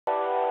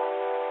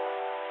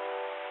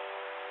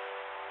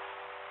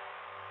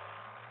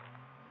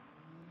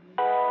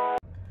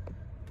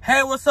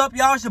Hey, what's up,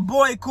 y'all? It's your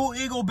boy, Cool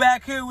Eagle,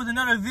 back here with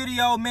another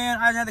video, man.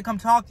 I just had to come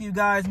talk to you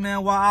guys,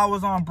 man, while I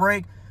was on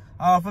break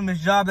from this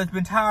job that's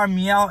been tiring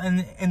me out,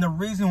 and the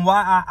reason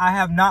why I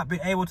have not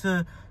been able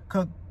to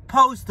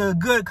post the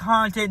good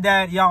content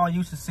that y'all are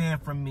used to seeing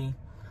from me.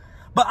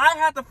 But I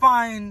have to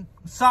find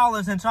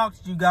solace and talk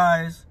to you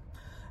guys,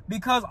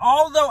 because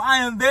although I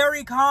am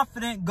very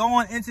confident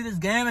going into this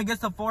game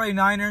against the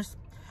 49ers,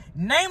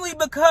 namely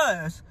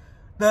because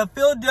the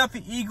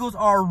Philadelphia Eagles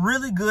are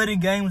really good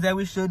in games that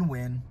we should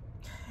win.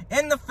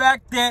 And the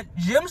fact that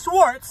Jim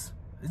Schwartz,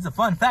 it's a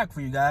fun fact for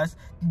you guys,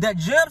 that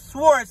Jim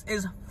Schwartz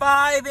is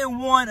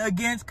 5-1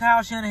 against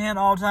Kyle Shanahan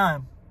all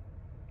time.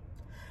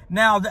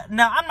 Now,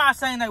 I'm not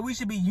saying that we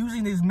should be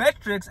using these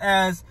metrics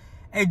as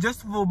a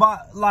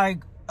justifiable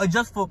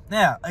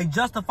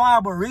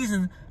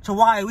reason to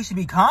why we should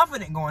be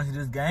confident going into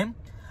this game.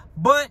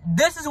 But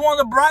this is one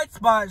of the bright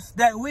spots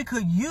that we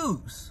could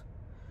use.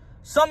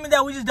 Something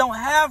that we just don't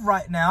have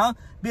right now,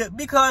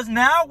 because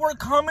now we're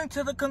coming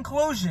to the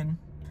conclusion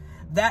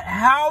that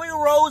Howie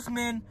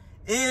Roseman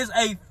is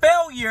a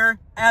failure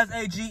as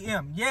a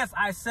GM. Yes,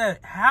 I said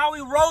it.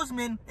 Howie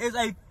Roseman is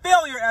a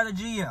failure as a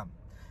GM.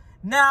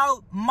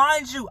 Now,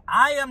 mind you,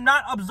 I am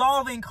not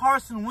absolving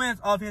Carson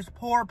Wentz of his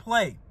poor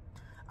play.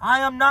 I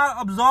am not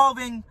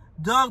absolving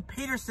Doug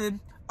Peterson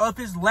of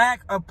his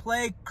lack of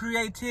play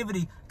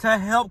creativity to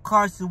help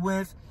Carson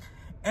Wentz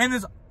and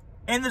this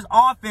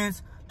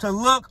offense to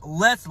look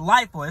less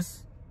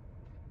lifeless.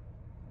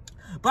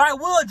 But I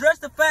will address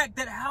the fact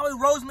that Howie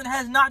Roseman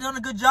has not done a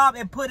good job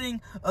at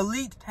putting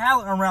elite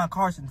talent around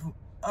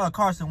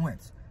Carson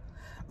Wentz.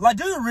 Like,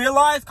 do you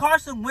realize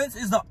Carson Wentz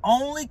is the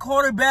only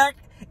quarterback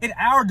in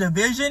our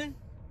division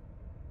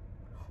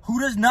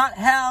who does not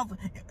have,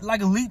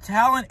 like, elite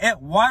talent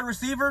at wide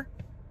receiver?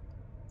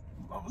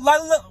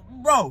 Like, look,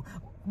 bro,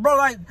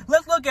 like,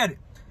 let's look at it.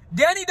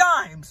 Danny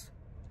Dimes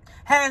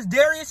has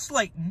Darius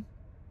Slayton,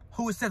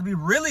 who is said to be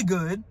really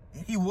good.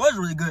 He was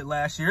really good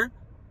last year.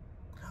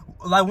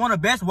 Like one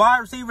of the best wide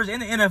receivers in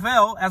the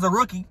NFL as a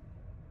rookie.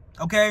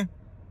 Okay.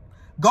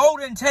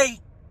 Golden Tate.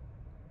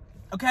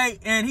 Okay.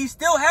 And he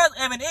still has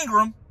Evan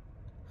Ingram.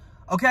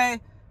 Okay.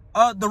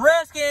 The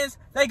Redskins,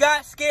 they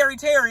got Scary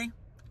Terry.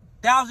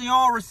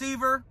 1,000-yard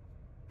receiver.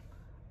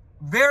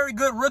 Very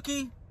good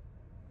rookie.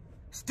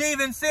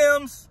 Steven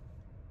Sims.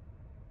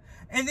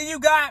 And then you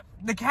got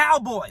the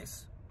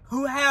Cowboys,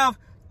 who have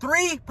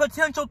 3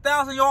 potential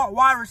 1,000-yard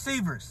wide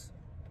receivers.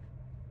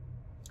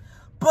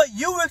 But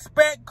you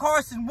expect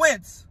Carson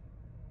Wentz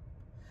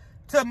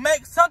to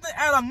make something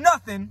out of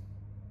nothing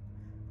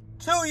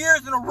 2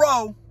 years in a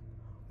row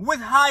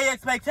with high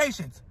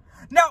expectations.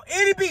 Now,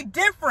 it'd be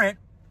different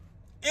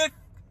if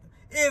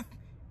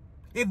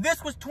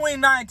this was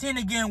 2019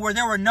 again, where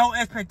there were no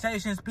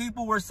expectations.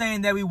 People were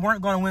saying that we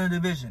weren't going to win the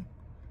division.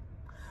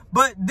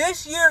 But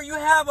this year, you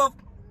have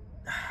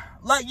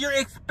you're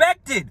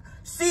expected.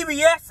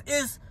 CBS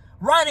is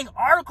writing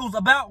articles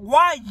about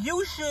why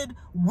you should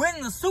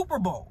win the Super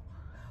Bowl.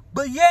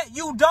 But yet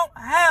you don't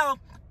have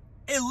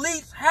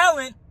elite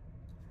talent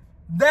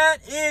that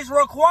is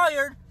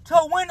required to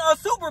win a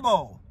Super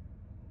Bowl.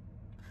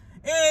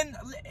 And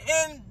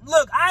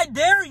look, I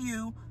dare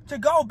you to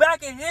go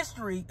back in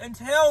history and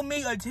tell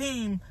me a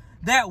team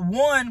that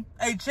won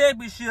a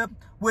championship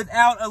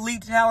without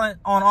elite talent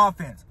on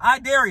offense. I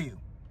dare you.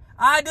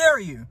 I dare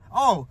you.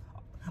 Oh,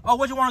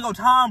 what, you want to go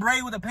Tom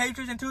Brady with the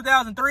Patriots in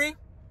 2003?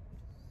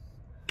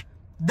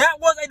 That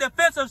was a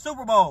defensive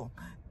Super Bowl.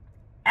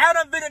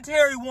 Adam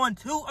Vinatieri won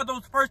 2 of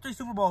those first 3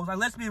 Super Bowls. Like,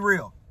 let's be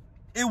real.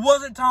 It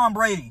wasn't Tom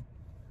Brady.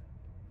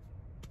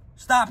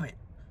 Stop it.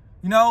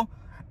 You know?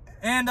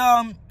 And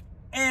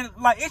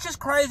like, it's just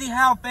crazy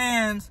how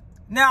fans...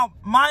 Now,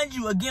 mind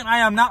you, again, I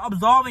am not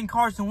absolving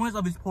Carson Wentz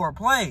of his poor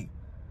play.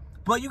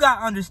 But you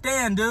gotta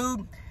understand,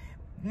 dude.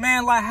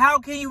 Man, like, how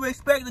can you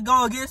expect to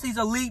go against these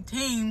elite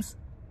teams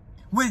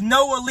with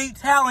no elite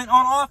talent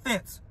on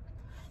offense?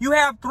 You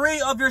have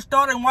 3 of your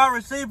starting wide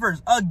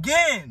receivers,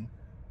 again,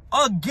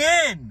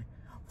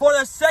 for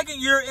the second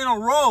year in a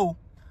row,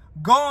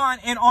 gone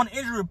and on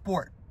injury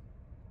report.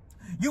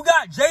 You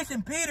got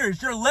Jason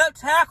Peters, your left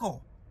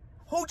tackle,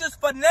 who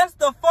just finessed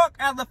the fuck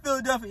out of the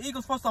Philadelphia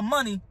Eagles for some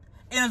money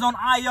and is on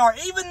IR,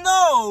 even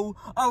though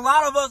a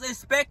lot of us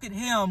expected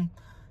him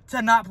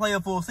to not play a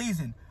full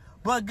season.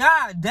 But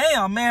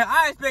goddamn, man,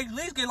 I expect at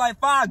least get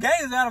like 5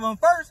 games out of him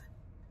first.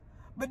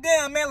 But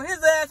damn, man,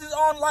 his ass is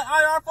on like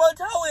IR for a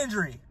toe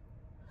injury.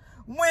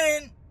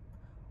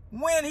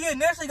 When he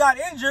initially got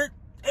injured,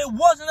 it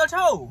wasn't a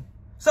toe.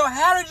 So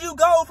how did you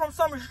go from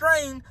some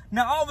strain,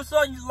 now all of a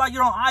sudden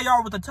you're on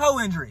IR with a toe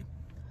injury?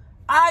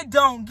 I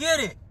don't get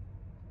it.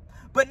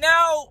 But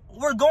now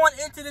we're going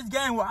into this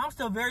game where I'm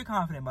still very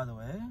confident, by the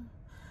way,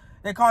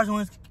 that Carson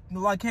Wentz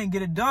can't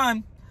get it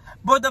done.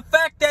 But the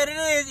fact that it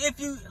is,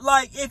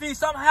 if he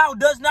somehow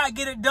does not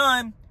get it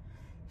done,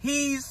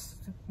 he's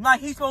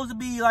supposed to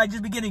be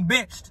just be getting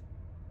benched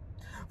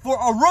for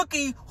a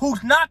rookie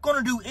who's not going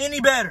to do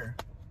any better.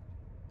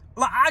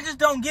 Like, I just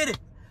don't get it.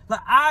 Like,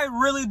 I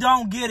really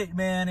don't get it,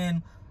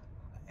 man.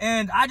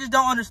 And I just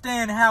don't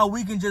understand how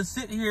we can just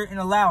sit here and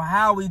allow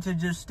Howie to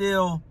just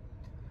still,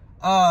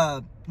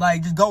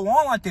 like, just go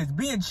on like this,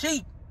 being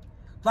cheap.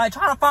 Like,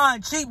 trying to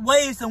find cheap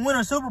ways to win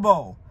a Super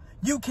Bowl.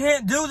 You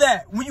can't do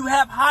that when you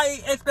have high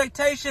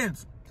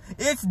expectations.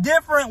 It's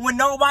different when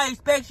nobody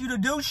expects you to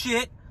do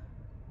shit.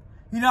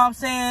 You know what I'm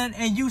saying?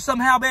 And you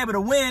somehow be able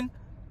to win.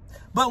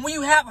 But when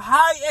you have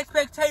high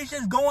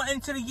expectations going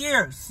into the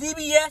year,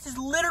 CBS is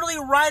literally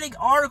writing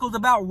articles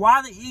about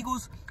why the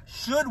Eagles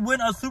should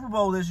win a Super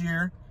Bowl this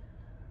year.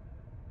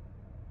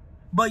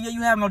 But yeah,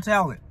 you have no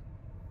talent.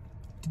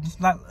 It's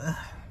not,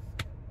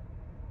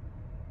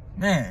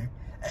 man,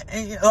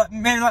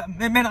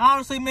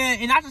 honestly, man,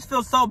 and I just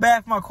feel so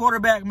bad for my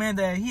quarterback, man,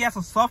 that he has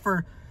to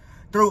suffer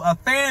through a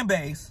fan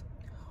base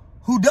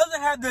who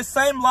doesn't have the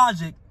same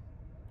logic,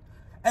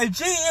 a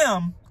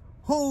GM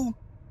who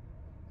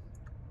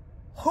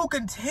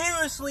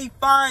continuously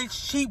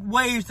finds cheap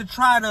ways to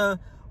try to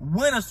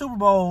win a Super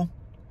Bowl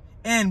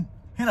in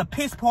a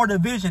piss poor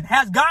division,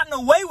 has gotten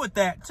away with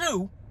that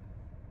too.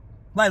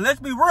 Like, let's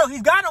be real,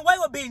 he's gotten away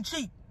with being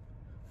cheap,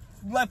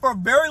 like, for a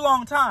very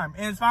long time,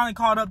 and it's finally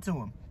caught up to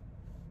him.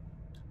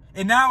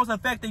 And now it's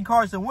affecting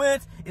Carson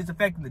Wentz, it's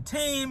affecting the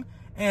team,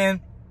 and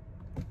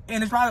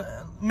it's probably,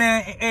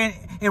 man,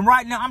 and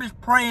right now I'm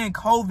just praying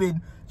COVID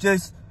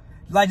just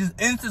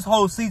ends this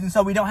whole season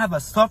so we don't have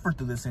to suffer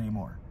through this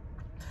anymore.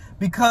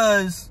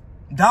 Because,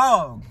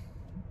 dog,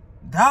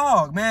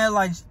 man,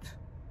 like,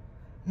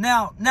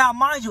 now,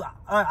 mind you,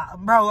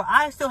 bro,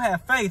 I still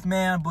have faith,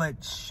 man,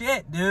 but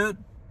shit, dude.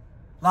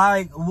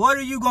 Like, what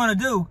are you going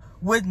to do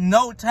with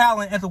no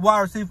talent at the wide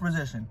receiver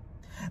position?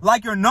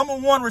 Like, your number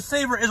one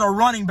receiver is a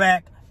running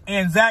back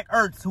and Zach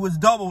Ertz, who is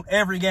doubled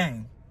every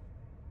game.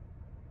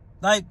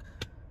 Like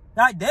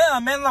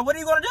damn, man, like, what are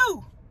you going to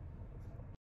do?